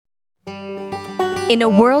In a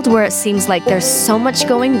world where it seems like there's so much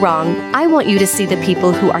going wrong, I want you to see the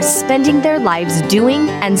people who are spending their lives doing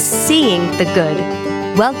and seeing the good.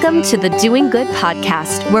 Welcome to the Doing Good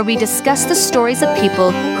podcast, where we discuss the stories of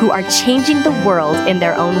people who are changing the world in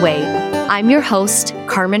their own way. I'm your host,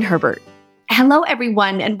 Carmen Herbert. Hello,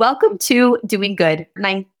 everyone, and welcome to Doing Good. And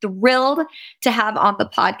I'm thrilled to have on the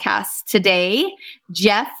podcast today,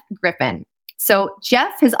 Jeff Griffin. So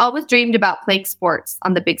Jeff has always dreamed about playing sports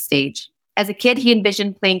on the big stage. As a kid, he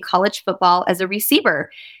envisioned playing college football as a receiver.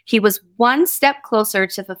 He was one step closer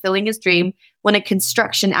to fulfilling his dream when a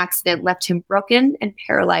construction accident left him broken and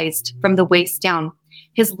paralyzed from the waist down.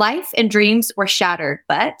 His life and dreams were shattered,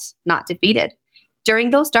 but not defeated.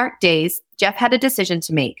 During those dark days, Jeff had a decision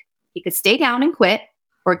to make. He could stay down and quit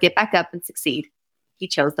or get back up and succeed. He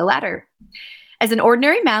chose the latter. As an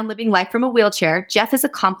ordinary man living life from a wheelchair, Jeff has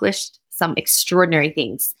accomplished some extraordinary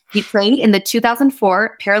things. He played in the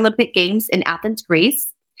 2004 Paralympic Games in Athens,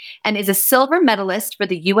 Greece, and is a silver medalist for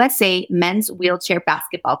the USA men's wheelchair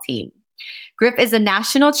basketball team. Griff is a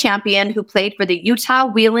national champion who played for the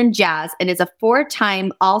Utah Wheelin' Jazz and is a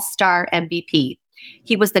four-time All-Star MVP.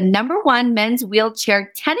 He was the #1 men's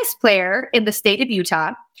wheelchair tennis player in the state of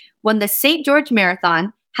Utah, won the St. George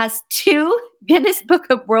Marathon, has 2 Guinness Book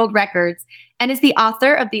of World Records, and is the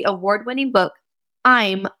author of the award-winning book,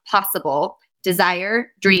 I'm Possible,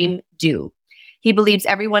 Desire, Dream, Do. He believes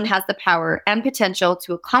everyone has the power and potential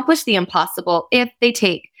to accomplish the impossible if they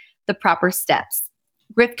take the proper steps.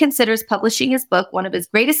 Griff considers publishing his book one of his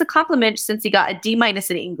greatest accomplishments since he got a D-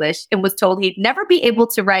 in English and was told he'd never be able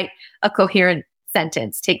to write a coherent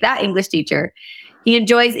sentence. Take that, English teacher. He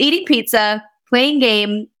enjoys eating pizza, playing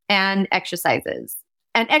game, and exercises.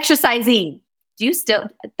 And exercising.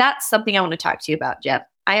 That's something I want to talk to you about, Jeff.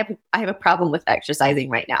 I have a problem with exercising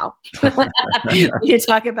right now. You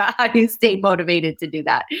talk about how you stay motivated to do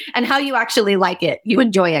that and how you actually like it. You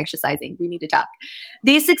enjoy exercising. We need to talk.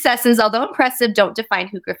 These successes, although impressive, don't define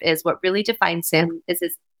who Griff is. What really defines him is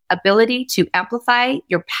his ability to amplify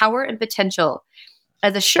your power and potential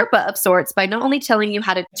as a Sherpa of sorts by not only telling you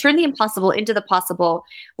how to turn the impossible into the possible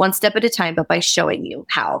one step at a time, but by showing you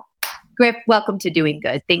how. Griff, welcome to Doing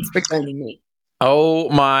Good. Thanks for joining me. Oh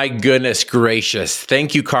my goodness gracious.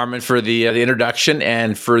 Thank you, Carmen, for the introduction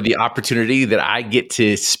and for the opportunity that I get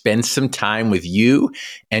to spend some time with you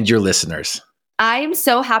and your listeners. I am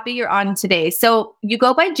so happy you're on today. So you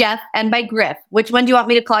go by Jeff and by Griff. Which one do you want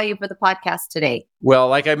me to call you for the podcast today? Well,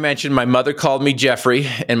 like I mentioned, my mother called me Jeffrey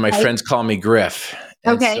and my friends call me Griff.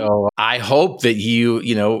 Okay. So I hope that you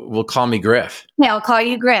will call me Griff. Yeah, I'll call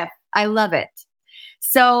you Griff. I love it.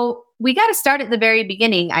 So we got to start at the very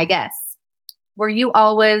beginning, I guess. Were you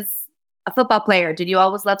always a football player? Did you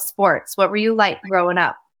always love sports? What were you like growing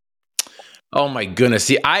up? Oh my goodness.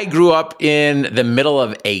 See, I grew up in the middle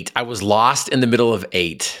of 8. I was lost in the middle of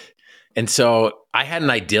 8. And so I had an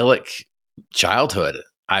idyllic childhood,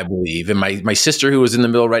 I believe. And my sister, who was in the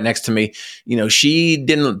middle right next to me, she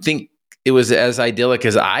didn't think it was as idyllic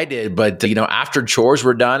as I did. But, after chores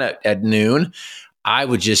were done at noon, I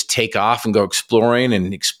would just take off and go exploring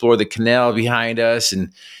and explore the canal behind us.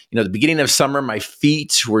 And, the beginning of summer, my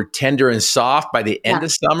feet were tender and soft. By the end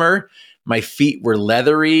of summer, my feet were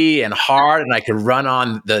leathery and hard, and I could run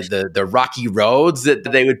on the rocky roads that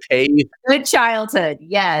they would pave. Good childhood,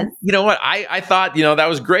 yes. You know what? I thought, that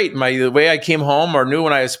was great. The way I came home or knew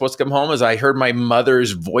when I was supposed to come home is I heard my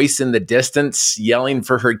mother's voice in the distance yelling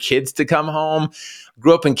for her kids to come home.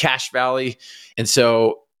 Grew up in Cache Valley. And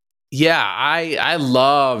so, yeah, I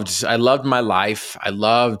loved my life. I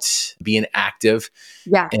loved being active.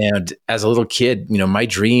 Yeah. And as a little kid, my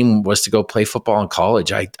dream was to go play football in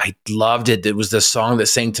college. I loved it. It was the song that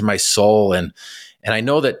sang to my soul. And I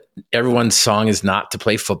know that everyone's song is not to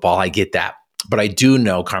play football. I get that. But I do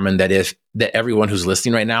know, Carmen, that everyone who's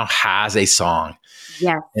listening right now has a song.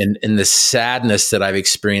 Yeah. And the sadness that I've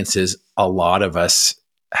experienced is a lot of us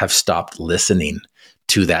have stopped listening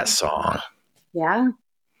to that song. Yeah.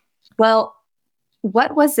 Well,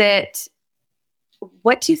 what was it?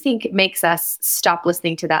 What do you think makes us stop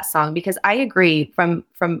listening to that song? Because I agree, from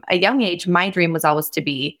a young age, my dream was always to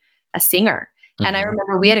be a singer. Mm-hmm. And I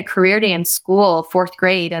remember we had a career day in school, 4th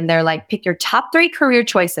grade, and they're like, pick your top 3 career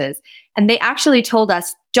choices. And they actually told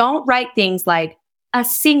us, don't write things like a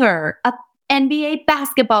singer, a NBA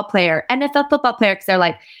basketball player, NFL football player, because they're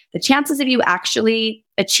like, the chances of you actually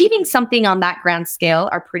achieving something on that grand scale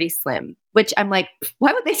are pretty slim. Which I'm like,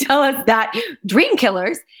 why would they tell us that? Dream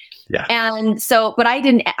killers. Yeah. And so, but I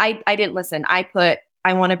didn't listen. I put,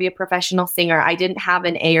 I want to be a professional singer. I didn't have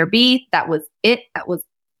an A or B. That was it. That was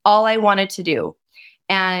all I wanted to do.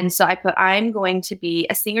 And so I put, I'm going to be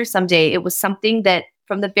a singer someday. It was something that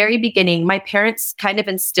from the very beginning, my parents kind of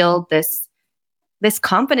instilled this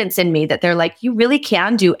confidence in me that they're like, you really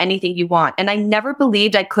can do anything you want. And I never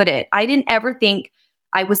believed I couldn't. I didn't ever think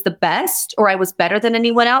I was the best or I was better than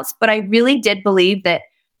anyone else, but I really did believe that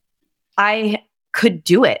I could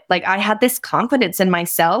do it. Like I had this confidence in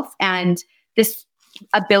myself and this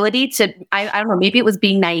ability to, I don't know, maybe it was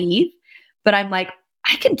being naive, but I'm like,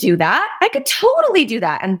 I can do that. I could totally do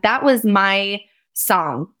that. And that was my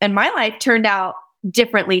song. And my life turned out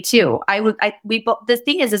differently too. The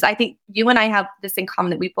thing is I think you and I have this in common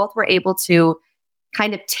that we both were able to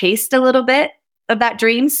kind of taste a little bit of that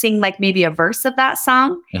dream, sing like maybe a verse of that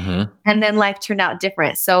song, and then life turned out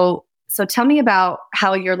different. So tell me about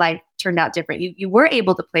how your life turned out different. You were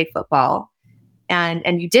able to play football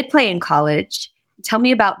and you did play in college. Tell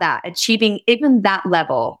me about that, achieving even that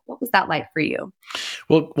level. What was that like for you?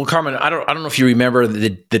 Well, Carmen, I don't know if you remember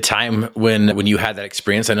the time when you had that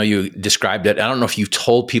experience. I know you described it. I don't know if you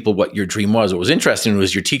told people what your dream was. What was interesting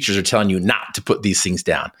was your teachers are telling you not to put these things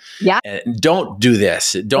down. Yeah. And don't do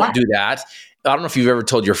this. Don't do that. I don't know if you've ever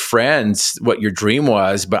told your friends what your dream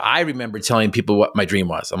was, but I remember telling people what my dream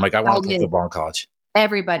was. I'm like, I want to play football in college.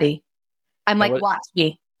 Everybody. I'm like, watch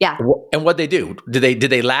me. Yeah. And what'd they do? Did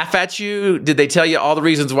they laugh at you? Did they tell you all the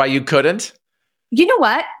reasons why you couldn't? You know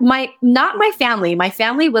what? Not my family. My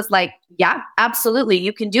family was like, yeah, absolutely.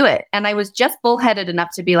 You can do it. And I was just bullheaded enough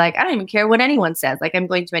to be like, I don't even care what anyone says. Like, I'm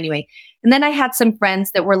going to anyway. And then I had some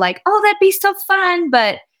friends that were like, oh, that'd be so fun,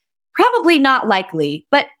 but probably not likely.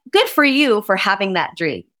 But good for you for having that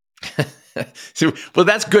dream. Well,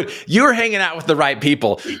 that's good. You were hanging out with the right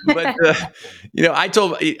people. But,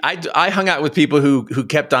 I hung out with people who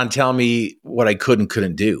kept on telling me what I could and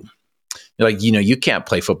couldn't do. They're like, you can't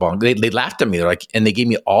play football. They laughed at me. They're like, and they gave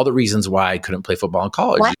me all the reasons why I couldn't play football in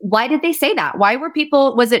college. Why did they say that?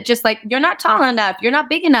 Was it just like, you're not tall enough, you're not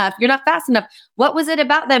big enough, you're not fast enough? What was it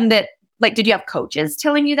about them that, like, did you have coaches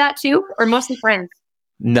telling you that too? Or mostly friends?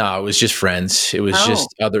 No, it was just friends. It was just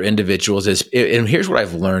other individuals. And here's what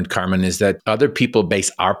I've learned, Carmen, is that other people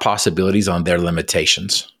base our possibilities on their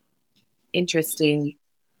limitations. Interesting.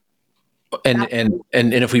 And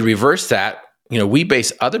if we reverse that, we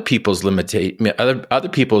base other people's other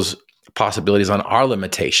people's possibilities on our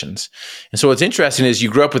limitations. And so what's interesting is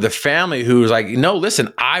you grew up with a family who was like, no,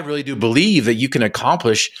 listen, I really do believe that you can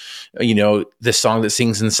accomplish, the song that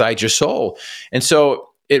sings inside your soul. And so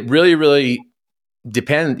it really, really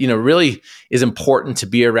really is important to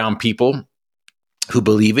be around people who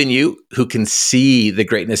believe in you, who can see the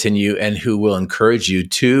greatness in you, and who will encourage you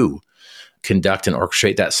to conduct and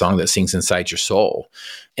orchestrate that song that sings inside your soul.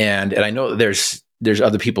 And I know there's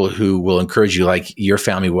other people who will encourage you like your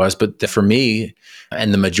family was, but for me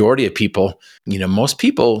and the majority of people, most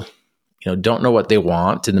people, don't know what they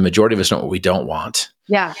want, and the majority of us know what we don't want.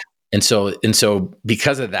 Yeah. And so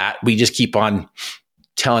because of that, we just keep on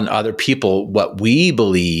telling other people what we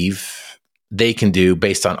believe they can do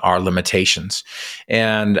based on our limitations.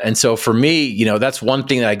 And so for me, that's one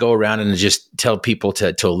thing that I go around and just tell people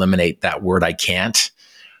to eliminate that word, I can't.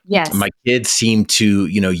 Yes. My kids seem to,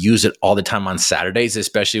 use it all the time on Saturdays,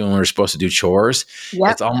 especially when we're supposed to do chores.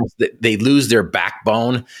 Yep. It's almost, they lose their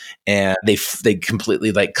backbone and they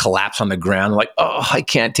completely like collapse on the ground. Like, oh, I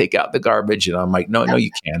can't take out the garbage. And I'm like, no,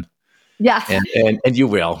 you can. Yeah. And you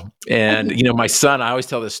will. And, my son, I always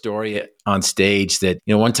tell this story on stage that,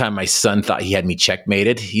 one time my son thought he had me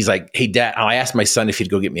checkmated. He's like, hey, Dad, I asked my son if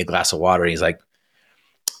he'd go get me a glass of water. And he's like,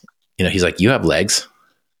 you have legs.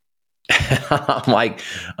 I'm like,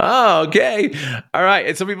 oh, okay. All right.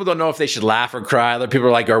 And some people don't know if they should laugh or cry. Other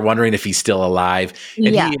people are wondering if he's still alive.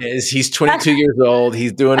 And he is. He's 22 years old.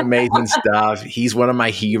 He's doing amazing stuff. He's one of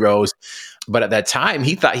my heroes. But at that time,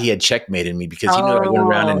 he thought he had checkmated me because he knew that I went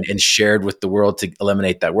around and shared with the world to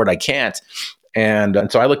eliminate that word, I can't. And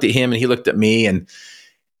so I looked at him and he looked at me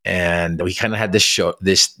and we kind of had this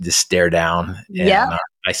stare down. And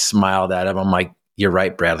I smiled at him. I'm like, you're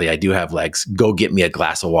right, Bradley. I do have legs. Go get me a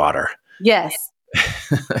glass of water. Yes.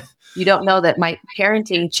 You don't know that my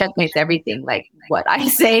parenting checkmates everything. Like what I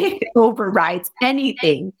say overrides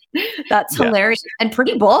anything. That's hilarious and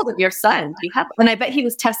pretty bold of your son. And I bet he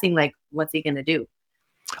was testing, like, what's he going to do?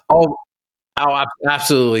 Oh,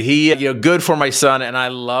 absolutely. He, good for my son. And I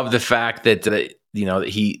love the fact that,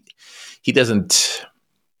 he doesn't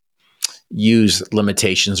use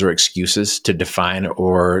limitations or excuses to define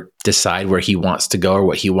or decide where he wants to go or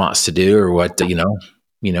what he wants to do or what,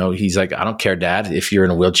 he's like, I don't care, Dad, if you're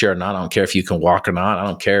in a wheelchair or not. I don't care if you can walk or not. I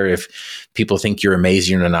don't care if people think you're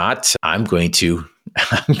amazing or not. I'm going to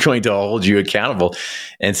hold you accountable.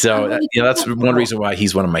 And so that's one reason why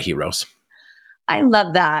he's one of my heroes. I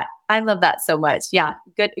love that. I love that so much. Yeah.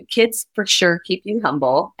 Good kids for sure keep you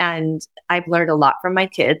humble. And I've learned a lot from my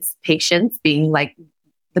kids, patience being like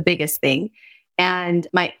the biggest thing. And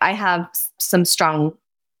I have some strong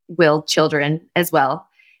willed children as well.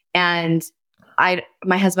 And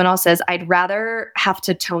my husband also says, I'd rather have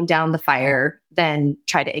to tone down the fire than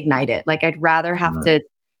try to ignite it. Like I'd rather have to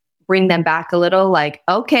bring them back a little, like,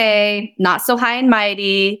 okay, not so high and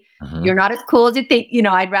mighty. You're not as cool as you think.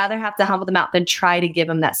 I'd rather have to humble them out than try to give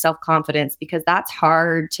them that self-confidence, because that's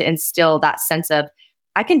hard to instill that sense of,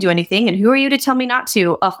 I can do anything. And who are you to tell me not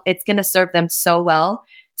to? Oh, it's going to serve them so well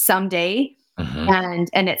someday.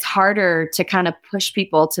 And it's harder to kind of push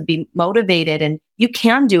people to be motivated, and you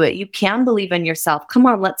can do it. You can believe in yourself. Come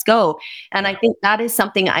on, let's go. And I think that is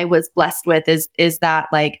something I was blessed with is that,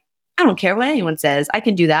 like, I don't care what anyone says, I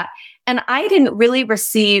can do that. And I didn't really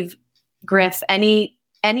receive, Griff, any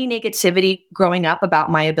negativity growing up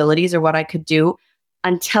about my abilities or what I could do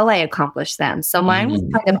until I accomplished them. So mine was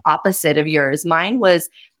kind of opposite of yours. Mine was,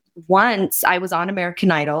 once I was on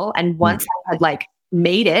American Idol, and once I had like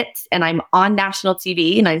made it and I'm on national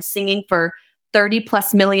TV and I'm singing for 30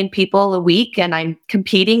 plus million people a week and I'm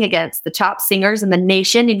competing against the top singers in the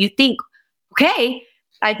nation, and you think, okay,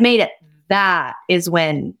 I've made it. That is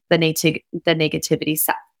when the negativity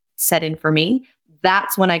set in for me.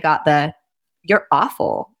 That's when I got you're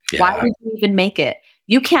awful. Yeah. Why did you even make it?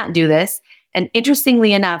 You can't do this. And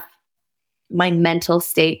interestingly enough, my mental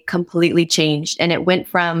state completely changed. And it went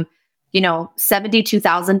from,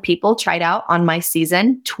 72,000 people tried out on my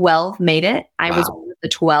season. 12 made it. I was one of the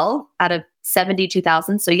 12 out of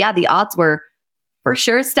 72,000. So yeah, the odds were for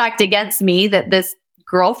sure stacked against me that this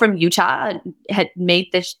girl from Utah had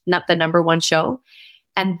made this the number one show.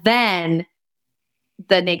 And then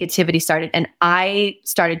the negativity started, and I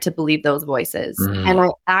started to believe those voices. And I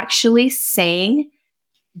actually sang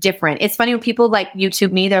different. It's funny when people like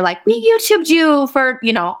YouTube me, they're like, we YouTubed you for,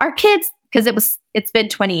 our kids. Because it's been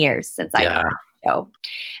 20 years since I did the show.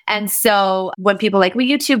 And so when people like, we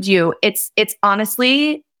YouTubed you, it's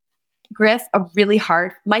honestly, Griff, really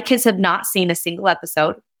hard. My kids have not seen a single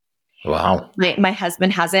episode. Wow. My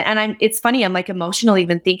husband hasn't. And it's funny, I'm like emotional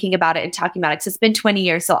even thinking about it and talking about it. 'Cause it's been 20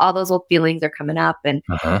 years. So all those old feelings are coming up, and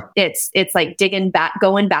it's like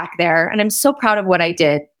going back there. And I'm so proud of what I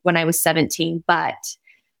did when I was 17, but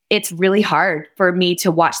it's really hard for me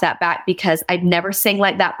to watch that back, because I've never sang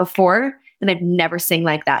like that before. And I've never sang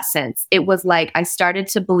like that since. It was like, I started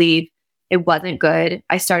to believe it wasn't good.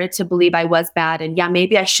 I started to believe I was bad. And yeah,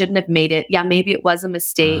 maybe I shouldn't have made it. Yeah, maybe it was a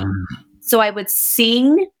mistake. So I would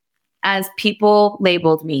sing as people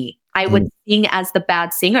labeled me. I would sing as the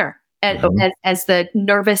bad singer, as the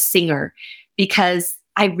nervous singer, because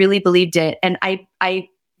I really believed it. And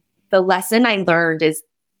the lesson I learned is,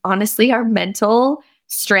 honestly, our mental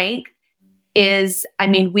strength is,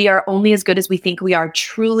 we are only as good as we think we are,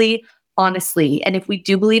 truly, honestly. And if we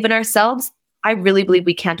do believe in ourselves, I really believe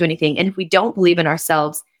we can't do anything. And if we don't believe in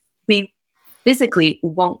ourselves, we physically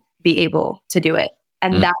won't be able to do it.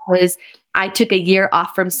 And I took a year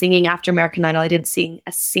off from singing after American Idol. I didn't sing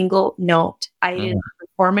a single note. I didn't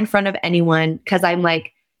perform in front of anyone, because I'm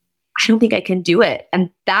like, I don't think I can do it. And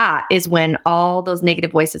that is when all those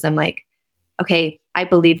negative voices, I'm like, okay, I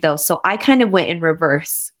believe those. So I kind of went in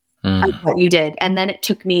reverse of what you did. And then it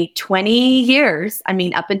took me 20 years,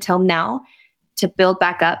 up until now, to build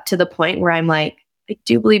back up to the point where I'm like, I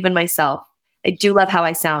do believe in myself. I do love how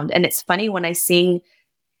I sound. And it's funny when I sing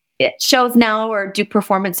shows now or do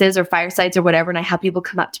performances or firesides or whatever, and I have people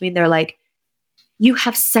come up to me and they're like, you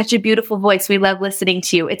have such a beautiful voice. We love listening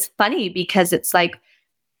to you. It's funny because it's like,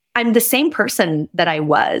 I'm the same person that I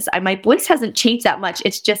was. My voice hasn't changed that much.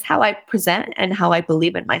 It's just how I present and how I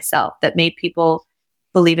believe in myself that made people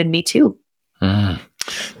believe in me too.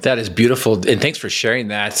 That is beautiful. And thanks for sharing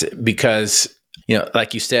that, because,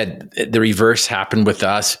 like you said, the reverse happened with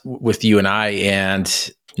us, with you and I.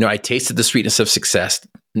 And, I tasted the sweetness of success,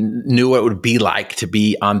 knew what it would be like to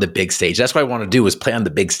be on the big stage. That's what I want to do, is play on the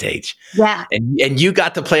big stage. Yeah. And you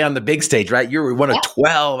got to play on the big stage, right? You were one of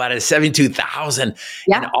 12 out of 72,000.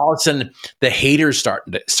 Yeah. And all of a sudden the haters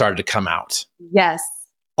started to come out. Yes.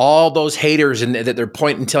 All those haters, and that they're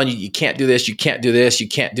pointing, telling you, you can't do this, you can't do this, you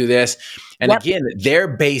can't do this. And again, they're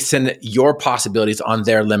basing your possibilities on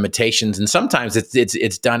their limitations. And sometimes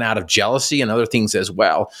it's done out of jealousy and other things as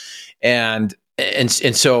well. And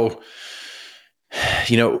so,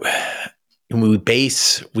 we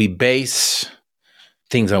base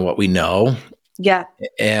things on what we know. Yeah.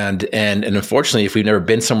 And unfortunately, if we've never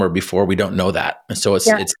been somewhere before, we don't know that. And so it's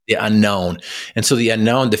the unknown. And so the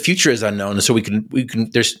unknown, the future is unknown. And so we can,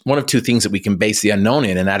 there's one of two things that we can base the unknown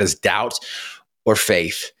in, and that is doubt or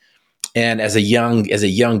faith. And as a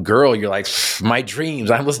young girl, you're like, my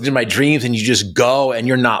dreams, I'm listening to my dreams, and you just go and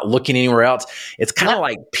you're not looking anywhere else. It's kind of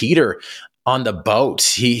like Peter on the boat.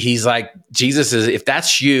 He's like, Jesus is, if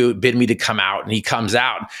that's you, bid me to come out. And he comes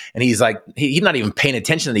out and he's like, he's not even paying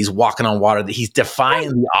attention that he's walking on water, that he's defying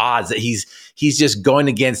the odds, that he's just going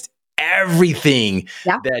against everything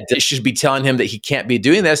that should be telling him that he can't be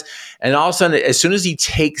doing this. And all of a sudden, as soon as he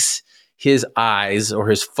takes his eyes or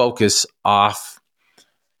his focus off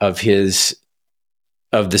of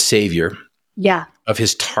the Savior, of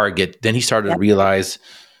his target, then he started to realize,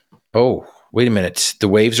 oh, wait a minute, the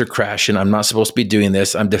waves are crashing. I'm not supposed to be doing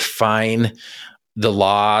this. I'm defying the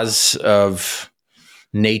laws of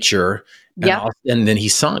nature. And then he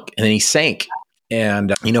sunk, and then he sank.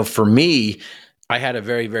 And, for me, I had a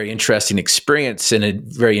very, very interesting experience and a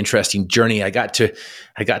very interesting journey. I got to,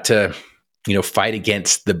 fight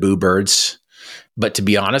against the boo birds. But to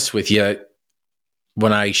be honest with you,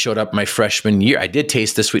 when I showed up my freshman year, I did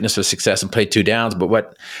taste the sweetness of success and played 2 downs. But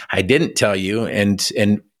what I didn't tell you, and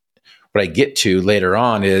what I get to later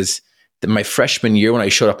on, is that my freshman year, when I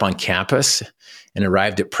showed up on campus and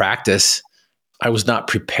arrived at practice, I was not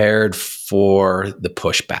prepared for the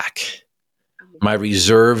pushback. My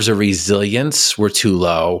reserves of resilience were too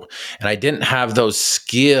low, and I didn't have those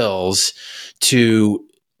skills to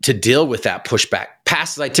deal with that pushback.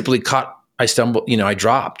 Passes I typically caught, I stumbled, I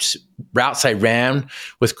dropped. Routes I ran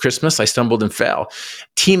with Christmas, I stumbled and fell.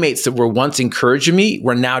 Teammates that were once encouraging me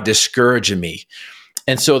were now discouraging me.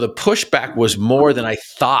 And so the pushback was more than I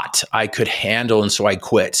thought I could handle, and so I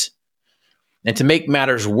quit. And to make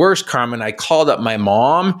matters worse, Carmen, I called up my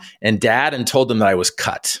mom and dad and told them that I was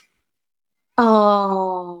cut.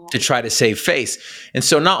 Oh. To try to save face. And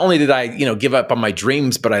so not only did I, give up on my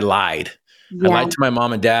dreams, but I lied. I lied to my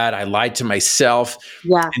mom and dad. I lied to myself.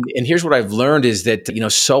 And here's what I've learned is that,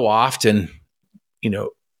 so often,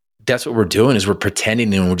 that's what we're doing, is we're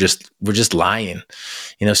pretending, and we're just lying.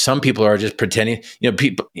 Some people are just pretending,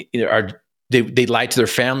 people they lie to their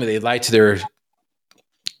family. They lie to their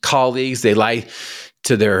colleagues. They lie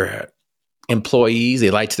to their employees.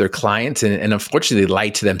 They lie to their clients. And unfortunately, they lie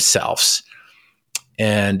to themselves.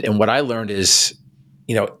 And what I learned is,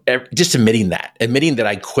 just admitting that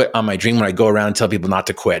I quit on my dream, when I go around and tell people not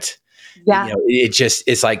to quit.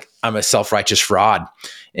 It's like I'm a self-righteous fraud.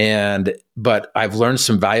 But I've learned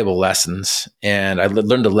some valuable lessons, and I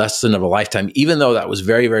learned a lesson of a lifetime, even though that was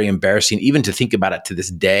very, very embarrassing, even to think about it to this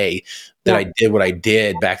day, that I did what I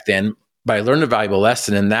did back then. But I learned a valuable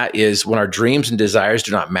lesson, and that is, when our dreams and desires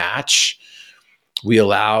do not match, we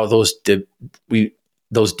allow those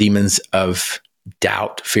demons of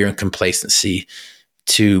doubt, fear, and complacency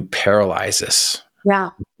to paralyze us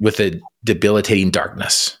with a debilitating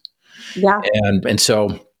darkness. And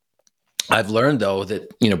so I've learned, though, that,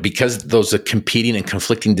 because those are competing and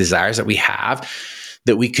conflicting desires that we have,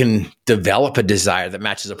 that we can develop a desire that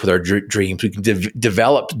matches up with our dreams. We can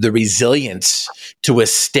develop the resilience to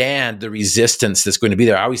withstand the resistance that's going to be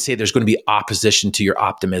there. I always say there's going to be opposition to your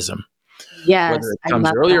optimism. Yes, whether it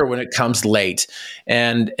comes early or when it comes late.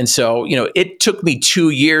 And so, it took me 2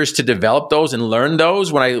 years to develop those and learn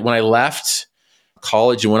those. When I left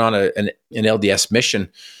college and went on an LDS mission,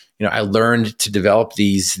 I learned to develop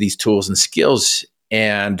these tools and skills.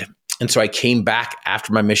 And so I came back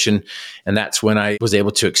after my mission, and that's when I was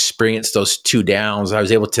able to experience those 2 downs. I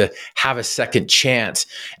was able to have a second chance.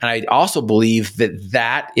 And I also believe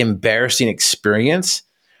that embarrassing experience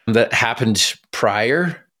that happened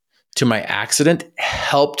prior to my accident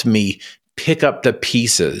helped me pick up the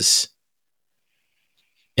pieces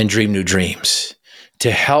and dream new dreams, to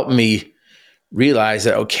help me realize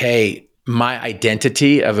that, okay, my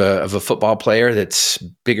identity of a football player that's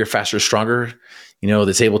bigger, faster, stronger,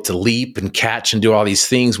 that's able to leap and catch and do all these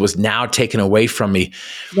things, was now taken away from me.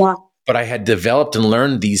 But I had developed and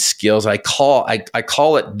learned these skills. I call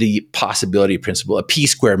it the possibility principle, a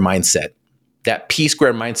P-squared mindset. That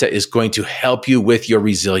P-squared mindset is going to help you with your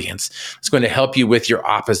resilience. It's going to help you with your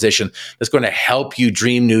opposition. It's going to help you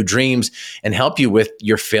dream new dreams and help you with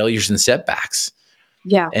your failures and setbacks.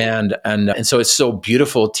 And so it's so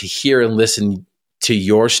beautiful to hear and listen to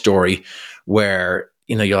your story, where,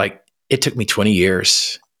 you're like, it took me 20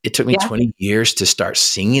 years. It took me 20 years to start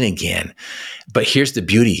singing again. But here's the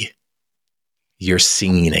beauty. You're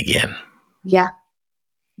singing again.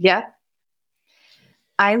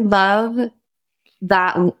 I love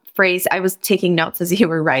that phrase. I was taking notes as you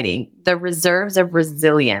were writing, the reserves of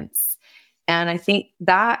resilience. And I think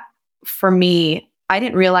that, for me, I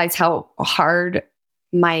didn't realize how hard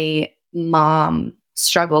my mom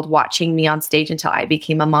struggled watching me on stage until I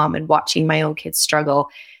became a mom, and watching my own kids struggle.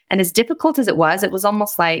 And as difficult as it was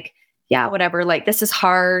almost like, whatever, like, this is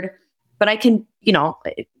hard. but I can,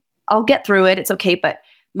 I'll get through it. It's okay. But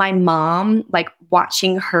my mom, like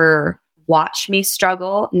watching her watch me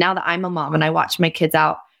struggle now that I'm a mom and I watch my kids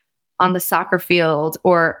out on the soccer field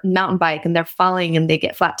or mountain bike and they're falling and they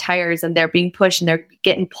get flat tires and they're being pushed and they're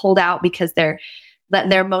getting pulled out because they're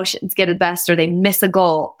letting their emotions get the best or they miss a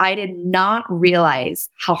goal. I did not realize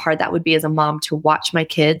how hard that would be as a mom to watch my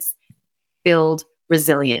kids build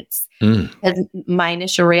resilience. And my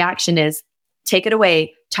initial reaction is take it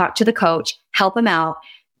away, talk to the coach, help them out,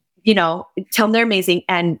 tell them they're amazing.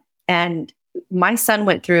 And my son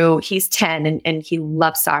went through, he's 10 and he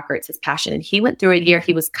loves soccer. It's his passion. And he went through a year,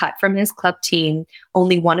 he was cut from his club team,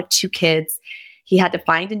 only one of 2 kids. He had to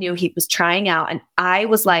find he was trying out. And I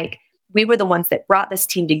was like, we were the ones that brought this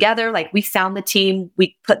team together. Like we found the team,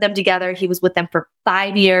 we put them together. He was with them for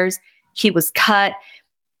 5 years. He was cut.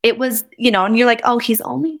 It was, and you're like, oh, he's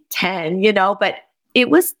only 10, but it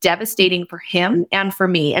was devastating for him and for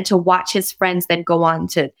me. And to watch his friends then go on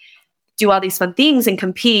to do all these fun things and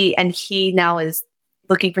compete. And he now is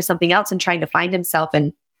looking for something else and trying to find himself.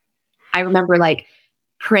 And I remember like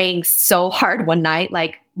praying so hard one night,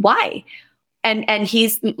 like, why? And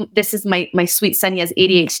this is my sweet son. He has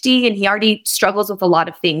ADHD and he already struggles with a lot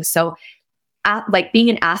of things. So like being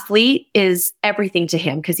an athlete is everything to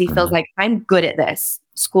him because he feels like I'm good at this.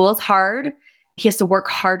 School is hard. He has to work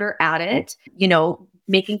harder at it,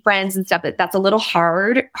 making friends and stuff. That's a little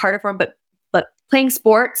harder for him, but playing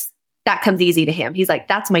sports, that comes easy to him. He's like,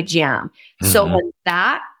 that's my jam. So when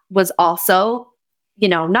that was also,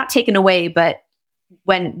 not taken away, but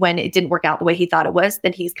when it didn't work out the way he thought it was,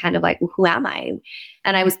 then he's kind of like, well, who am I?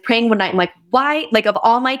 And I was praying one night, I'm like, why? Like of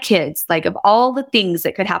all my kids, like of all the things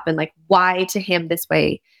that could happen, like why to him this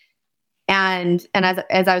way? And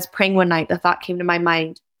as I was praying one night, the thought came to my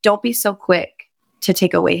mind, don't be so quick to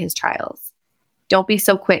take away his trials. Don't be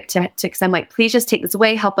so quick to, cause I'm like, please just take this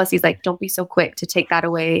away. Help us. He's like, don't be so quick to take that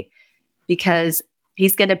away because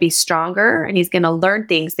he's going to be stronger and he's going to learn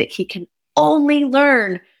things that he can only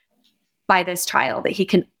learn by this trial, that he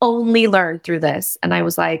can only learn through this. And I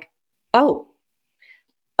was like, oh,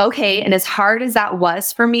 okay. And as hard as that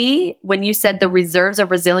was for me, when you said the reserves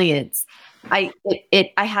of resilience, I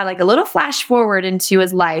had like a little flash forward into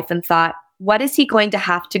his life and thought, what is he going to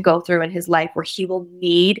have to go through in his life where he will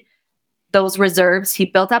need those reserves he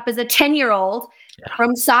built up as a 10-year-old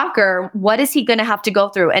from soccer? What is he going to have to go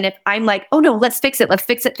through? And if I'm like, oh no, let's fix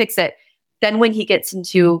it. Then when he gets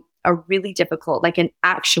into a really difficult, like an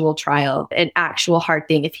actual trial, an actual hard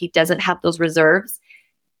thing, if he doesn't have those reserves,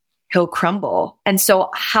 he'll crumble. And so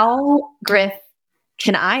how, Griff,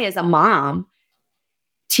 can I as a mom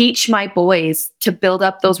teach my boys to build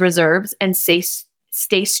up those reserves and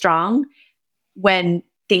stay strong when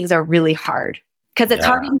things are really hard? Because it's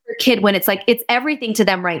hard for a kid when it's like, it's everything to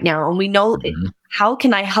them right now. And we know how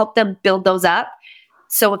can I help them build those up?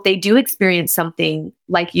 So if they do experience something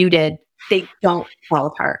like you did, they don't fall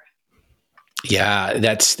apart. Yeah,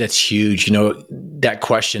 that's huge. That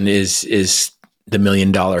question is the $1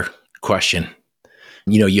 million question.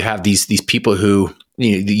 You have these people who,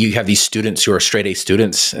 you have these students who are straight A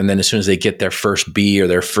students, and then as soon as they get their first B or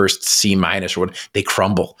their first C minus or what, they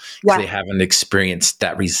crumble because they haven't experienced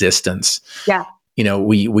that resistance. Yeah.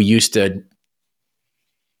 We used to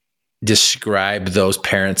describe those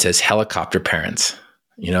parents as helicopter parents.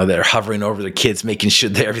 They're hovering over the kids, making sure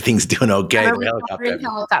that everything's doing okay.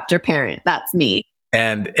 Helicopter parent. That's me.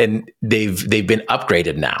 And they've been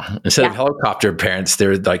upgraded now. Instead of helicopter parents,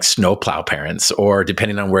 they're like snowplow parents, or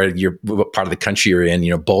depending on what part of the country you're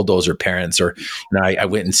in, bulldozer parents. Or I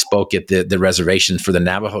went and spoke at the reservation for the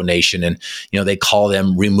Navajo Nation, and they call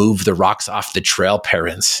them remove the rocks off the trail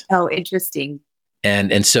parents. Oh, interesting.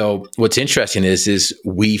 And so what's interesting is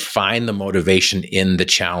we find the motivation in the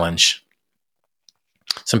challenge.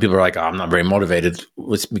 Some people are like, oh, I'm not very motivated.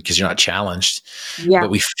 It's because you're not challenged. Yeah. But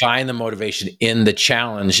we find the motivation in the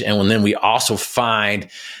challenge. And then we also find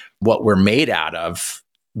what we're made out of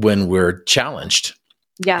when we're challenged.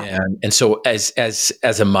 Yeah. And so as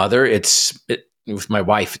a mother, with my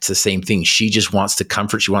wife, it's the same thing. She just wants to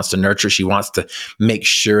comfort. She wants to nurture. She wants to make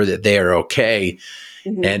sure that they are okay.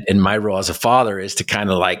 Mm-hmm. And my role as a father is to kind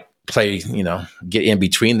of like play, get in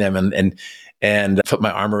between them and put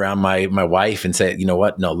my arm around my wife and say, you know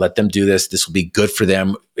what? No, let them do this. This will be good for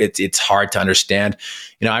them. It's hard to understand.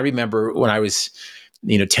 I remember when I was,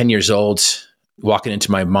 10 years old, walking into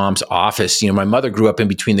my mom's office. My mother grew up in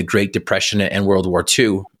between the Great Depression and World War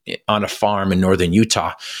II on a farm in northern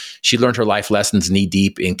Utah. She learned her life lessons knee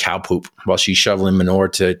deep in cow poop while she's shoveling manure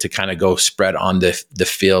to kind of go spread on the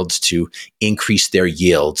fields to increase their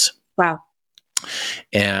yields. Wow.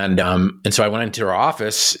 And so I went into her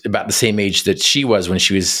office about the same age that she was when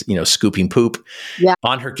she was, scooping poop. Yeah.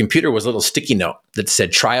 On her computer was a little sticky note that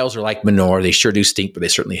said, "Trials are like manure. They sure do stink, but they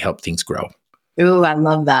certainly help things grow." Ooh, I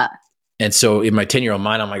love that. And so in my 10-year-old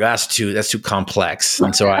mind, I'm like, that's too complex.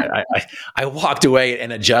 And so I walked away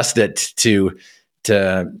and adjusted to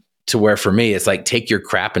where for me, it's like, take your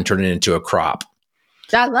crap and turn it into a crop.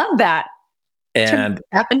 I love that. And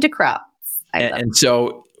crap into crops. And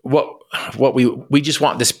so what we just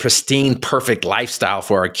want this pristine, perfect lifestyle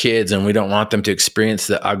for our kids, and we don't want them to experience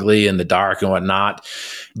the ugly and the dark and whatnot.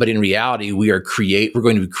 But in reality, we're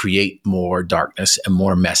going to create more darkness and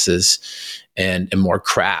more messes and more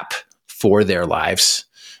crap for their lives,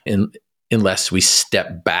 unless we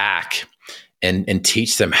step back and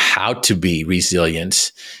teach them how to be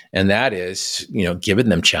resilient. And that is, giving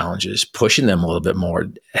them challenges, pushing them a little bit more,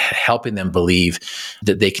 helping them believe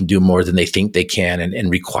that they can do more than they think they can,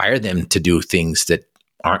 and require them to do things that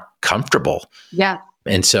aren't comfortable. Yeah.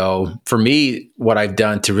 And so for me, what I've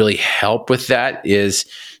done to really help with that is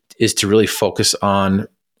to really focus on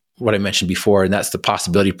what I mentioned before, and that's the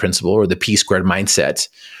possibility principle, or the P squared mindset.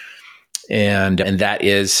 And that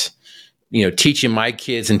is, teaching my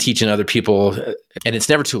kids and teaching other people, and it's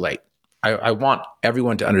never too late. I want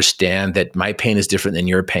everyone to understand that my pain is different than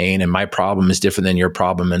your pain, and my problem is different than your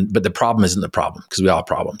problem. But the problem isn't the problem, because we all have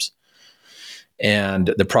problems.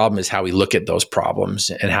 And the problem is how we look at those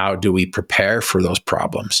problems, and how do we prepare for those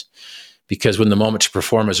problems. Because when the moment to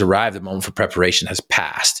perform has arrived, the moment for preparation has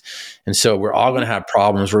passed. And so we're all going to have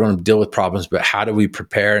problems. We're going to deal with problems, but how do we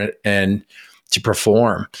prepare and to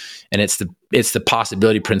perform? And it's the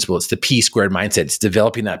possibility principle. It's the P squared mindset. It's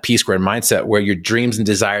developing that P squared mindset where your dreams and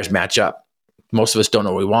desires match up. Most of us don't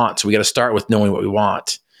know what we want. So we got to start with knowing what we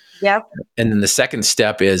want. Yep. And then the second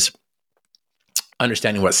step is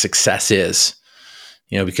understanding what success is.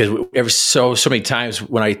 Because so many times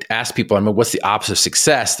when I ask people, what's the opposite of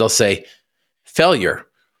success? They'll say failure.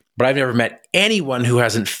 But I've never met anyone who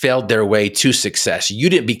hasn't failed their way to success. You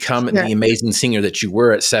didn't become the amazing singer that you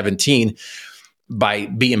were at 17 by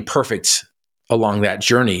being perfect along that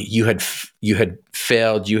journey. You had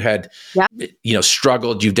failed, you had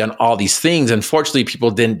struggled, you've done all these things. Unfortunately,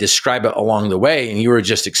 people didn't describe it along the way, and you were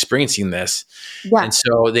just experiencing this. Yeah. And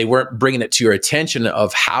so they weren't bringing it to your attention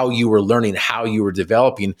of how you were learning, how you were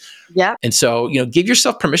developing. Yeah. And so, give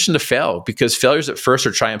yourself permission to fail, because failures at first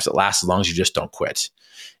are triumphs that last as long as you just don't quit.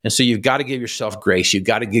 And so you've got to give yourself grace. You've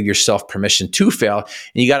got to give yourself permission to fail.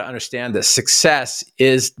 And you got to understand that success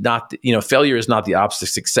is not, failure is not the opposite of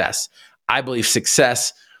success. I believe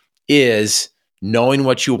success is knowing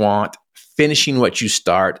what you want, finishing what you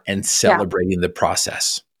start, and celebrating the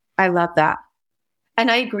process. I love that. And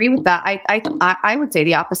I agree with that. I would say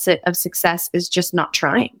the opposite of success is just not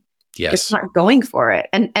trying. Yes. It's not going for it.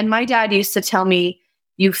 And my dad used to tell me,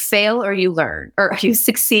 you fail or you learn, or you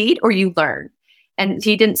succeed or you learn. And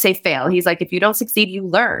he didn't say fail. He's like, if you don't succeed, you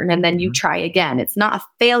learn, and then you try again. It's not a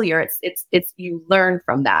failure. It's you learn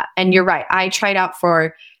from that. And you're right. I tried out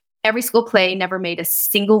for every school play, never made a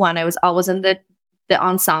single one. I was always in the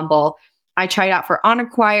ensemble. I tried out for honor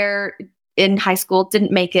choir in high school,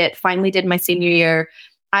 didn't make it, finally did my senior year.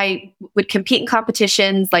 I would compete in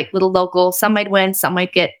competitions, like little local. Some I'd win, some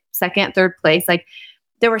I'd get second, third place. Like,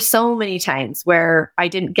 there were so many times where I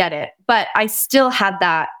didn't get it, but I still had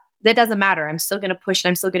that doesn't matter. I'm still going to push, and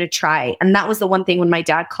I'm still going to try. And that was the one thing when my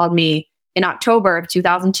dad called me in October of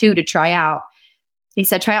 2002 to try out. He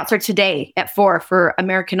said, tryouts are today at 4 for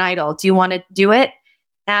American Idol. Do you want to do it?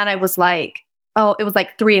 And I was like, it was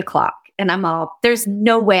like 3:00. And I'm all, there's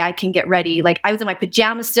no way I can get ready. Like, I was in my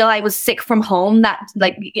pajamas still. I was sick from home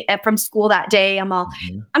from school that day. I'm all,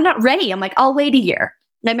 I'm not ready. I'm like, I'll wait a year.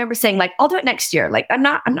 And I remember saying, like, I'll do it next year. Like, I'm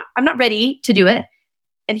not ready to do it.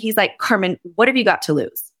 And he's like, Carmen, what have you got to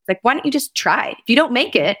lose? Like, why don't you just try? If you don't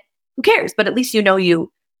make it, who cares? But at least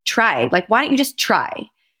you tried. Like, why don't you just try?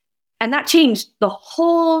 And that changed the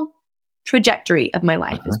whole trajectory of my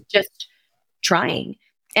life, is just trying.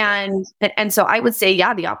 And so I would say,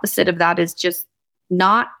 the opposite of that is just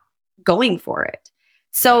not going for it.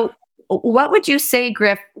 So what would you say,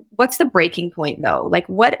 Griff, what's the breaking point though? Like,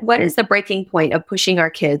 what is the breaking point of pushing our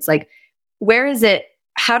kids? Like, where is it?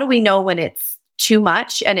 How do we know when it's too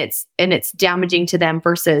much and it's damaging to them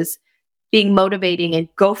versus being motivating and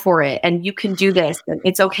go for it, and you can do this and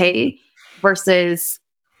it's okay, versus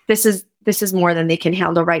this is more than they can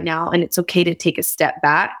handle right now, and it's okay to take a step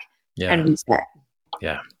back and reset?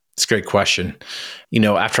 Yeah, it's a great question.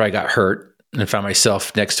 After I got hurt and found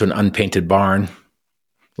myself next to an unpainted barn,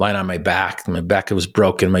 lying on my back. My back was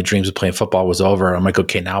broken. My dreams of playing football was over. I'm like,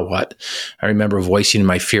 okay, now what? I remember voicing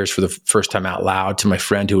my fears for the first time out loud to my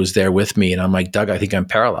friend who was there with me. And I'm like, Doug, I think I'm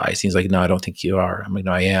paralyzed. He's like, no, I don't think you are. I'm like,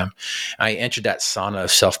 no, I am. I entered that sauna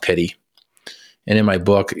of self-pity. And in my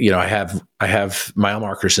book, I have mile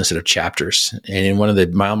markers instead of chapters. And in one of the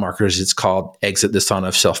mile markers, it's called Exit the Sauna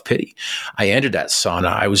of Self-Pity. I entered that sauna.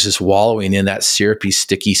 I was just wallowing in that syrupy,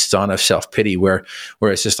 sticky sauna of self-pity where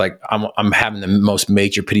it's just like, I'm having the most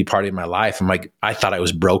major pity party of my life. I'm like, I thought I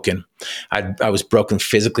was broken. I was broken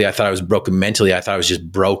physically. I thought I was broken mentally. I thought I was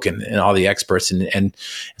just broken, and all the experts. And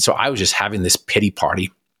so I was just having this pity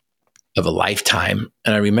party of a lifetime.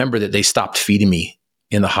 And I remember that they stopped feeding me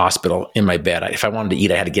in the hospital in my bed. If I wanted to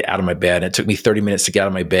eat, I had to get out of my bed. And it took me 30 minutes to get out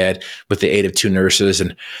of my bed with the aid of 2 nurses.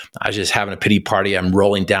 And I was just having a pity party. I'm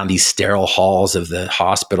rolling down these sterile halls of the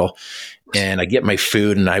hospital, and I get my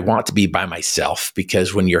food, and I want to be by myself,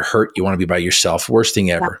 because when you're hurt, you want to be by yourself. Worst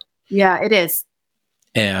thing ever. Yeah, it is.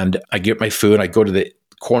 And I get my food. I go to the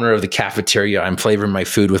corner of the cafeteria. I'm flavoring my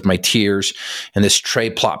food with my tears, and this tray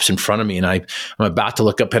plops in front of me, and I'm about to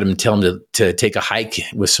look up at him and tell him to take a hike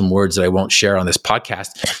with some words that I won't share on this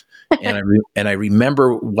podcast. And I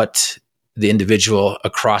remember what the individual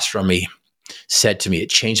across from me said to me.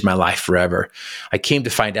 It changed my life forever. I came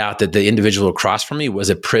to find out that the individual across from me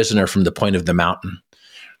was a prisoner from the point of the mountain.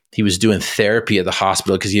 He was doing therapy at the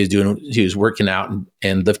hospital because he was working out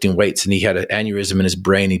and lifting weights, and he had an aneurysm in his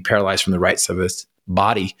brain. He paralyzed from the right side of his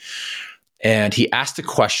body. And he asked a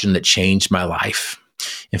question that changed my life.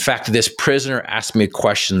 In fact, this prisoner asked me a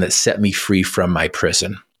question that set me free from my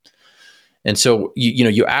prison. And so,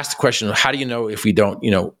 you ask the question, how do you know if we don't,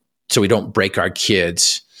 so we don't break our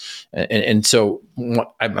kids? And so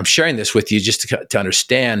I'm sharing this with you just to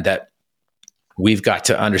understand that we've got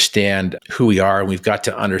to understand who we are, and we've got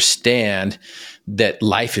to understand that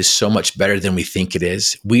life is so much better than we think it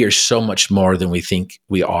is. We are so much more than we think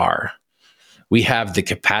we are. We have the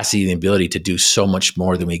capacity and the ability to do so much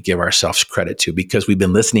more than we give ourselves credit to, because we've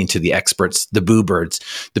been listening to the experts, the boo birds,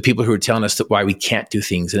 the people who are telling us that why we can't do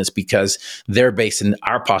things. And it's because they're basing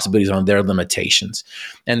our possibilities on their limitations.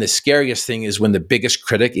 And the scariest thing is when the biggest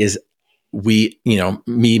critic is we,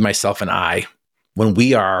 me, myself, and I, when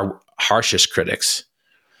we are harshest critics.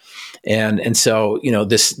 And so,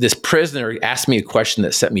 this prisoner asked me a question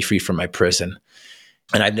that set me free from my prison.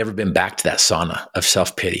 And I've never been back to that sauna of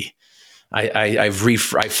self-pity. I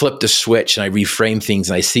flipped the switch, and I reframe things,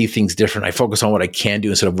 and I see things different. I focus on what I can do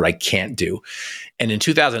instead of what I can't do. And in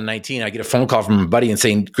 2019, I get a phone call from a buddy and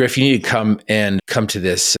saying, Griff, you need to come to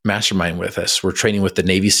this mastermind with us. We're training with the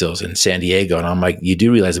Navy SEALs in San Diego. And I'm like, you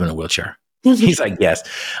do realize I'm in a wheelchair? He's like, yes.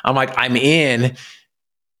 I'm like, I'm in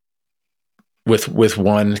with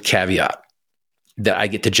one caveat, that I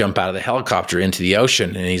get to jump out of the helicopter into the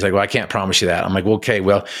ocean. And he's like, well, I can't promise you that. I'm like, well, okay,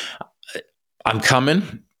 well, I'm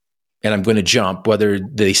coming. And I'm going to jump, whether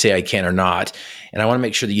they say I can or not. And I want to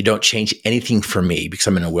make sure that you don't change anything for me, because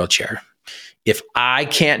I'm in a wheelchair. If I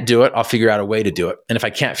can't do it, I'll figure out a way to do it. And if I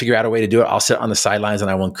can't figure out a way to do it, I'll sit on the sidelines, and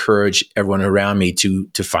I will encourage everyone around me to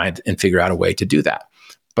find and figure out a way to do that.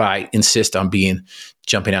 But I insist on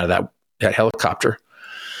jumping out of that helicopter.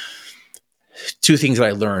 2 things that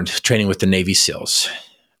I learned training with the Navy SEALs.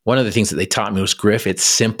 One of the things that they taught me was, Griff, it's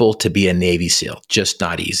simple to be a Navy SEAL, just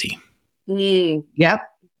not easy. Yep.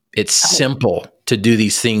 It's simple to do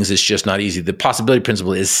these things. It's just not easy. The possibility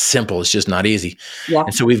principle is simple. It's just not easy. Yeah.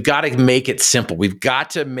 And so we've got to make it simple. We've got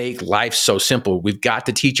to make life so simple. We've got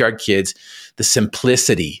to teach our kids the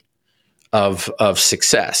simplicity of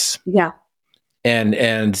success. Yeah. And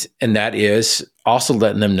that is also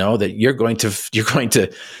letting them know that you're going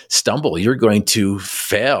to stumble. You're going to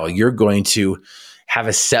fail. You're going to have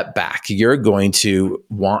a setback. You're going to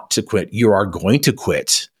want to quit. You are going to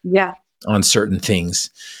quit. Yeah. On certain things.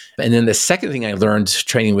 And then the second thing I learned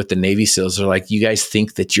training with the Navy SEALs are like, you guys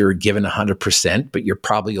think that you're giving 100%, but you're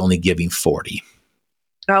probably only giving 40.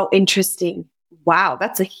 Oh, interesting. Wow.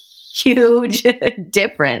 That's a huge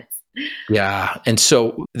difference. Yeah. And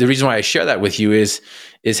so the reason why I share that with you is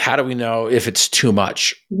how do we know if it's too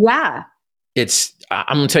much? Yeah.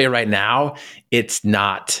 I'm going to tell you right now, it's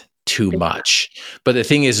not too much. But the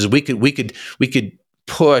thing is we could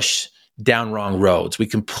push down wrong roads. We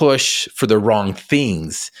can push for the wrong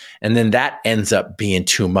things, and then that ends up being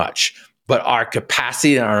too much. But our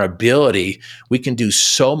capacity and our ability, we can do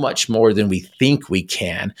so much more than we think we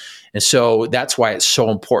can. And so that's why it's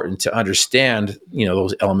so important to understand,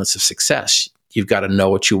 those elements of success. You've got to know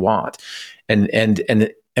what you want. And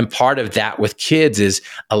And part of that with kids is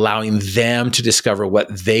allowing them to discover what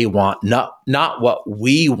they want, not what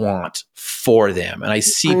we want for them. And I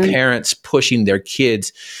see parents pushing their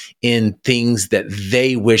kids in things that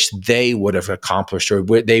they wish they would have accomplished or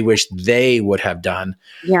they wish they would have done.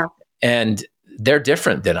 Yeah. And they're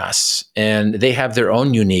different than us and they have their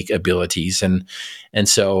own unique abilities. And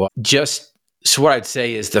so what I'd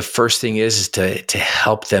say is the first thing is to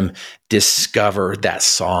help them discover that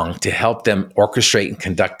song, to help them orchestrate and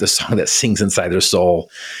conduct the song that sings inside their soul,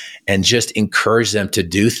 and just encourage them to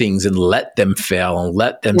do things and let them fail and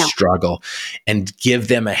let them struggle and give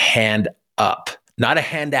them a hand up, not a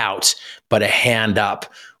hand out, but a hand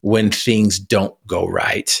up when things don't go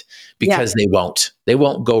right, because they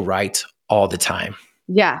won't go right all the time.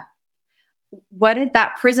 Yeah. What did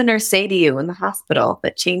that prisoner say to you in the hospital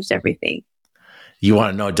that changed everything? You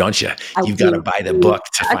want to know, don't you? You've got to buy the book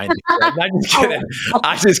to find the question. I'm just kidding.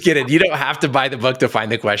 I'm just kidding. You don't have to buy the book to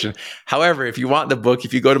find the question. However, if you want the book,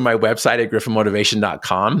 if you go to my website at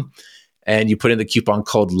griffinmotivation.com and you put in the coupon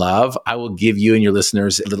code LOVE, I will give you and your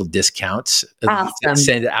listeners a little discount. Awesome.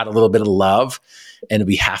 Send out a little bit of love, and it'll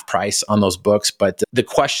be half price on those books. But the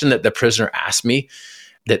question that the prisoner asked me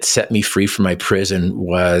that set me free from my prison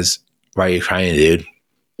was, "Why are you crying, dude?"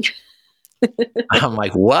 I'm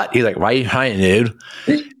like, "What?" He's like, "Why are you crying, dude?"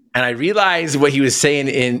 And I realized what he was saying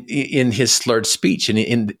in his slurred speech. And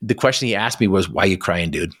in the question he asked me was, "Why are you crying,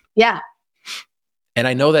 dude?" Yeah. And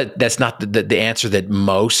I know that that's not the answer that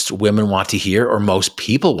most women want to hear or most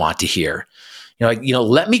people want to hear.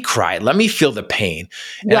 Let me cry. Let me feel the pain.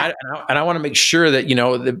 And I want to make sure that,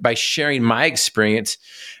 that by sharing my experience,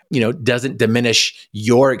 doesn't diminish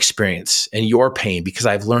your experience and your pain, because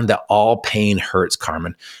I've learned that all pain hurts,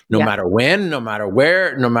 Carmen, no matter when, no matter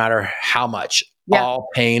where, no matter how much, all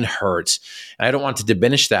pain hurts. And I don't want to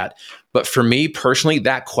diminish that. But for me personally,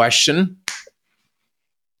 that question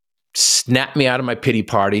snapped me out of my pity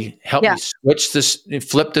party, helped me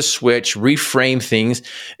flip the switch, reframe things,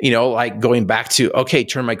 like going back to, okay,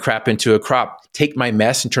 turn my crap into a crop, take my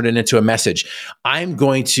mess and turn it into a message. I'm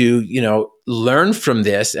going to, learn from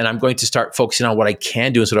this, and I'm going to start focusing on what I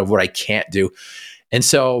can do instead of what I can't do. And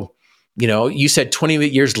so, you said 20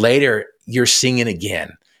 years later, you're singing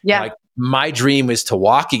again. Yeah. Like, my dream is to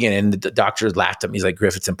walk again. And the doctor laughed at me. He's like,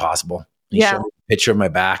 "Griff, it's impossible." And he showed me a picture of my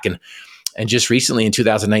back. And just recently in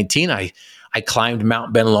 2019, I climbed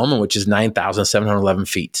Mount Ben Lomond, which is 9,711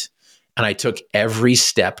 feet. And I took every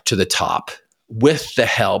step to the top with the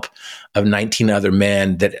help of 19 other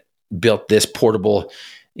men that built this portable,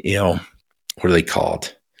 what are they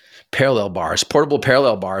called? Portable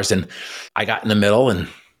parallel bars. And I got in the middle, and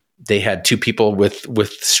they had two people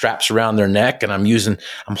with straps around their neck, and I'm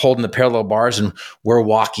holding the parallel bars, and we're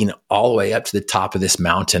walking all the way up to the top of this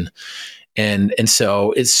mountain. And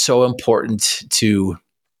so it's so important to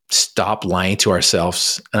stop lying to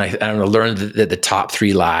ourselves. And I'm going to learn that the top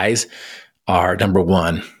three lies are: number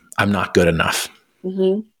one, I'm not good enough.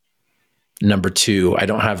 Mm-hmm. Number two, I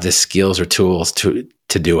don't have the skills or tools to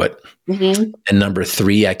do it. Mm-hmm. And number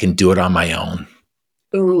three, I can do it on my own.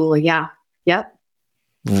 Ooh, yeah. Yep.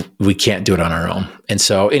 We can't do it on our own. And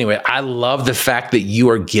so anyway, I love the fact that you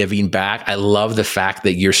are giving back. I love the fact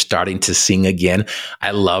that you're starting to sing again.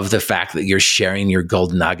 I love the fact that you're sharing your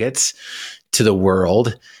gold nuggets to the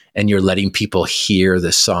world, and you're letting people hear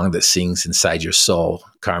the song that sings inside your soul,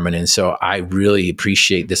 Carmen. And so I really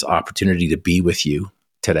appreciate this opportunity to be with you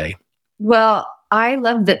today. Well, I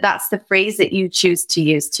love that that's the phrase that you choose to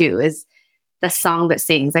use too, is the song that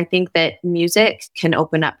sings. I think that music can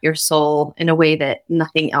open up your soul in a way that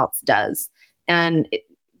nothing else does. And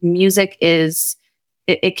music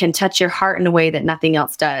it can touch your heart in a way that nothing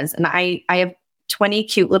else does. And I have 20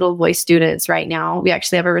 cute little voice students right now. We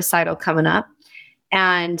actually have a recital coming up.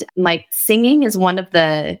 And like, singing is one of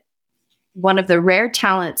the rare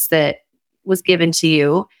talents that was given to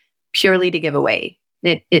you purely to give away.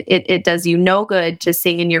 It does you no good to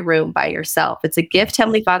sing in your room by yourself. It's a gift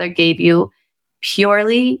Heavenly Father gave you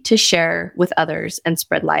purely to share with others and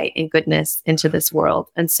spread light and goodness into this world.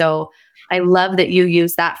 And so I love that you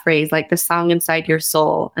use that phrase, like the song inside your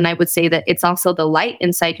soul. And I would say that it's also the light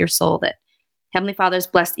inside your soul that Heavenly Father's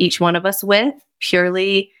blessed each one of us with,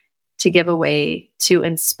 purely to give away, to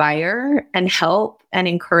inspire and help and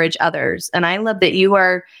encourage others. And I love that you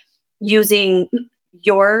are using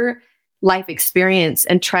your life experience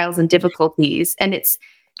and trials and difficulties. And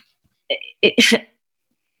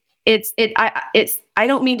I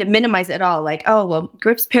don't mean to minimize it at all. Like, oh, well,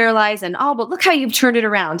 Griff's paralyzed, and but look how you've turned it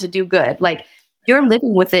around to do good. Like, you're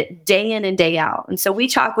living with it day in and day out. And so we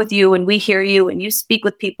talk with you, and we hear you, and you speak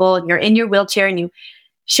with people, and you're in your wheelchair, and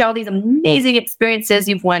share all these amazing experiences.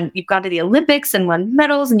 You've gone to the Olympics and won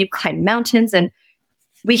medals and you've climbed mountains. And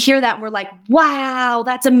we hear that and we're like, wow,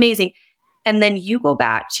 that's amazing. And then you go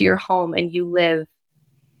back to your home and you live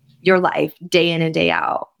your life day in and day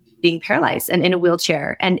out, being paralyzed and in a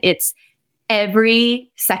wheelchair. And it's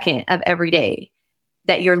every second of every day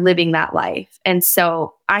that you're living that life. And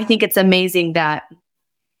so I think it's amazing that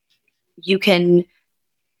you can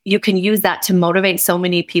use that to motivate so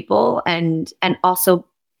many people and also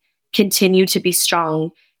continue to be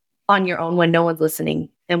strong on your own when no one's listening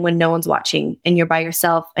and when no one's watching and you're by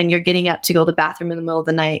yourself and you're getting up to go to the bathroom in the middle of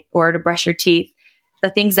the night or to brush your teeth, the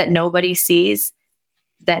things that nobody sees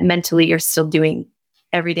that mentally you're still doing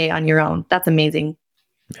every day on your own. That's amazing.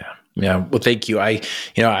 Yeah. Yeah. Well, thank you. I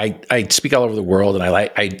speak all over the world and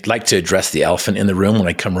I like to address the elephant in the room when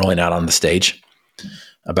I come rolling out on the stage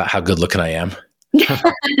about how good looking I am.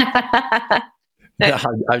 No,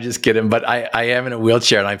 I'm just kidding. But I am in a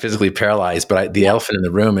wheelchair and I'm physically paralyzed. But the elephant in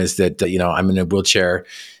the room is that, I'm in a wheelchair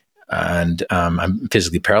and I'm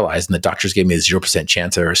physically paralyzed. And the doctors gave me a 0%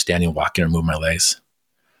 chance of standing, walking, or moving my legs.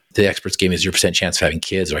 The experts gave me a 0% chance of having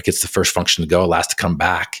kids, or like it's the first function to go, last to come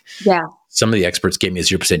back. Yeah. Some of the experts gave me a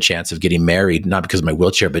 0% chance of getting married, not because of my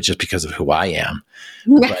wheelchair, but just because of who I am.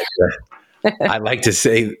 But, I like to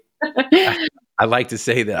say that,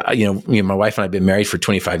 my wife and I have been married for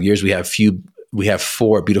 25 years. We have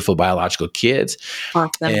 4 beautiful biological kids.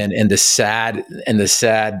 Awesome. And the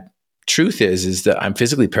sad truth is that I'm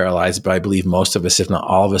physically paralyzed, but I believe most of us, if not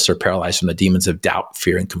all of us, are paralyzed from the demons of doubt,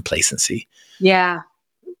 fear, and complacency. Yeah.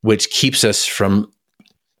 Which keeps us from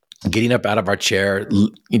getting up out of our chair,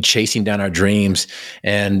 chasing down our dreams.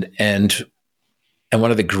 And one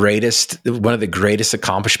of the greatest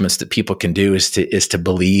accomplishments that people can do is to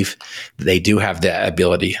believe they do have the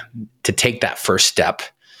ability to take that first step.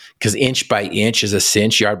 Because inch by inch is a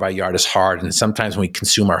cinch, yard by yard is hard. And sometimes when we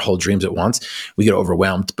consume our whole dreams at once, we get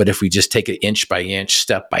overwhelmed. But if we just take it inch by inch,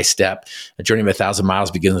 step by step, a journey of 1,000 miles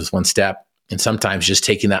begins with one step. And sometimes just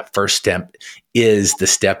taking that first step is the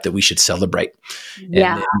step that we should celebrate.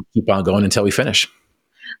 Yeah. And keep on going until we finish.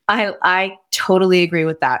 I totally agree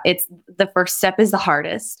with that. It's the first step is the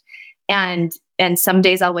hardest. And some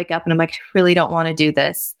days I'll wake up and I'm like, I really don't want to do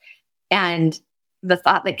this. And the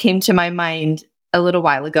thought that came to my mind a little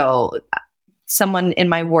while ago, someone in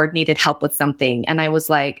my ward needed help with something. And I was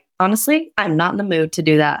like, honestly, I'm not in the mood to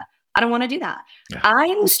do that. I don't want to do that. Yeah.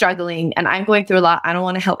 I'm struggling and I'm going through a lot. I don't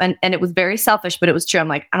want to help. And it was very selfish, but it was true. I'm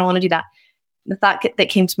like, I don't want to do that. The thought that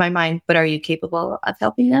came to my mind, but are you capable of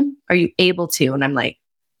helping them? Are you able to? And I'm like,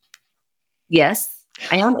 yes,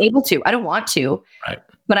 I am able to. I don't want to, right.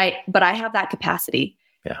 but I have that capacity.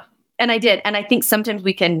 Yeah. And I did. And I think sometimes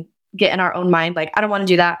we can get in our own mind, like, I don't want to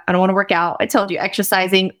do that. I don't want to work out. I told you,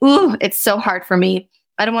 exercising. Ooh, it's so hard for me.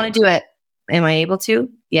 I don't want to do it. Am I able to?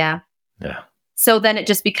 Yeah. Yeah. So then it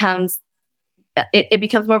just becomes, it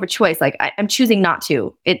becomes more of a choice. Like I'm choosing not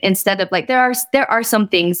to. Instead of like, there are some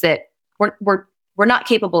things that we're not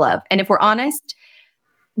capable of. And if we're honest,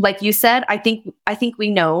 like you said, I think we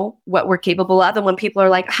know what we're capable of. And when people are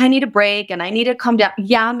like, I need a break and I need to calm down.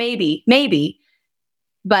 Yeah, maybe.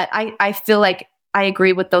 But I feel like I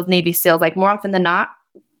agree with those Navy SEALs. Like more often than not,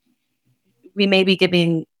 we may be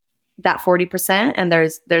giving that 40%, and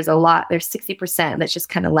there's 60% that's just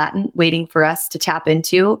kind of latent, waiting for us to tap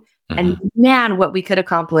into. Mm-hmm. And man, what we could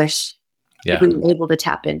accomplish if we were able to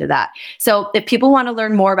tap into that. So if people want to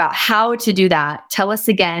learn more about how to do that, tell us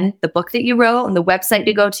again the book that you wrote and the website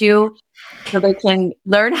to go to, so they can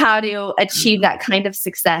learn how to achieve that kind of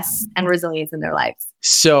success and resilience in their lives.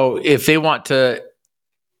 So if they want to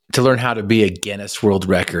learn how to be a Guinness World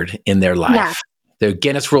Record in their life, the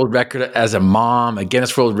Guinness World Record as a mom, a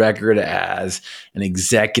Guinness World Record as an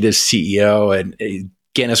executive CEO, and a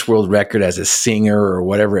Guinness World Record as a singer or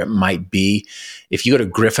whatever it might be. If you go to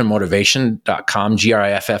griffinmotivation.com,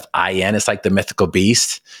 Griffin, it's like the mythical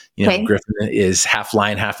beast. Griffin is half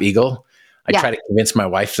lion, half eagle. I try to convince my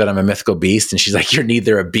wife that I'm a mythical beast, and she's like, you're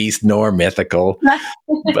neither a beast nor mythical.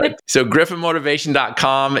 So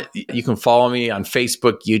griffinmotivation.com, you can follow me on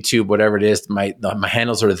Facebook, YouTube, whatever it is. My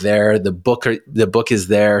handles are there. The book is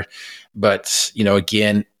there. But,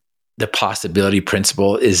 again, the possibility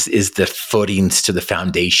principle is the footings to the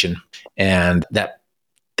foundation. And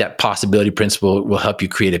that possibility principle will help you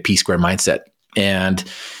create a P-square mindset. And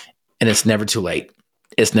it's never too late.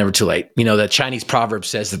 It's never too late. The Chinese proverb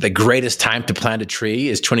says that the greatest time to plant a tree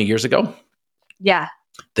is 20 years ago. Yeah.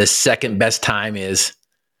 The second best time is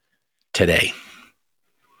today.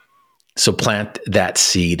 So plant that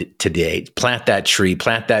seed today. Plant that tree,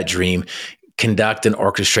 plant that dream, conduct and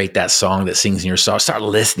orchestrate that song that sings in your soul. Start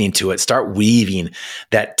listening to it. Start weaving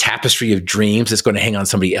that tapestry of dreams that's going to hang on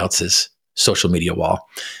somebody else's social media wall.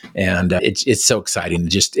 And it's so exciting.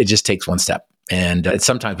 It just takes one step. And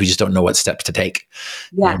sometimes we just don't know what steps to take.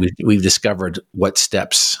 Yeah. And we've discovered what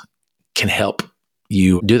steps can help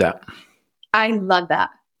you do that. I love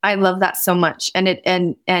that. I love that so much. And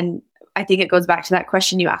I think it goes back to that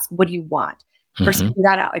question you asked, what do you want? First, figure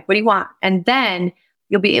that out. Like, what do you want? And then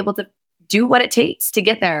you'll be able to do what it takes to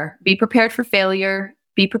get there. Be prepared for failure.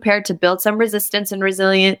 Be prepared to build some resistance and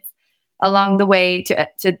resilience along the way,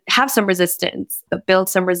 to have some resistance, but build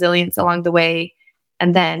some resilience along the way.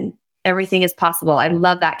 And then everything is possible. I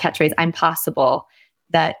love that catchphrase, I'm possible.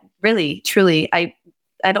 That really, truly, I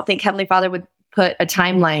don't think Heavenly Father would put a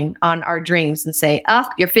timeline on our dreams and say, oh,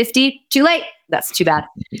 you're 50, too late. That's too bad.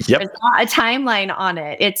 Yep. There's not a timeline on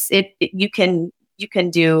it. You can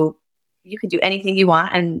do anything you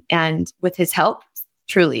want. And with his help,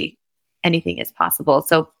 truly anything is possible.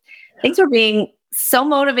 So thanks for being so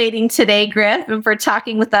motivating today, Griff, and for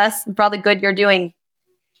talking with us and for all the good you're doing.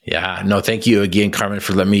 Yeah, no, thank you again, Carmen,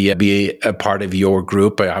 for letting me be a part of your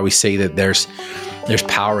group. I always say that there's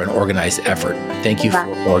power in organized effort. Thank you for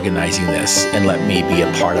organizing this and let me be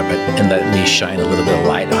a part of it and let me shine a little bit of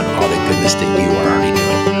light on all the goodness that you are already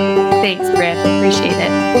doing. Thanks, Griff. Appreciate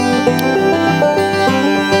it.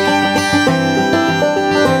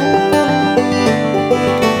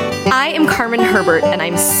 I am Carmen Herbert, and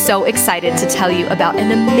I'm so excited to tell you about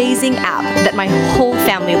an amazing app that my whole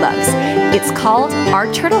family loves. It's called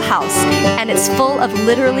Our Turtle House, and it's full of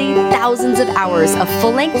literally thousands of hours of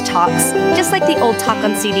full-length talks, just like the old talk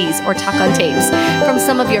on CDs or talk on tapes, from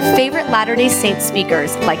some of your favorite Latter-day Saints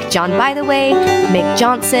speakers like John Bytheway, Mick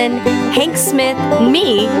Johnson, Hank Smith,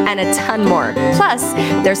 me, and a ton more. Plus,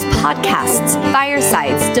 there's podcasts,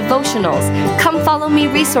 firesides, devotionals, come follow me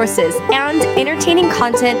resources, and entertaining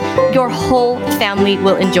content your whole family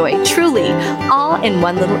will enjoy. Truly, all in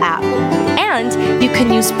one little app. And you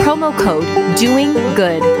can use promo code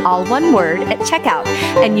DOINGGOOD, all one word, at checkout,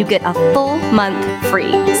 and you get a full month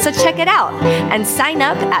free. So check it out and sign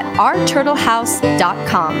up at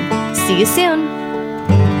ourturtlehouse.com. See you soon.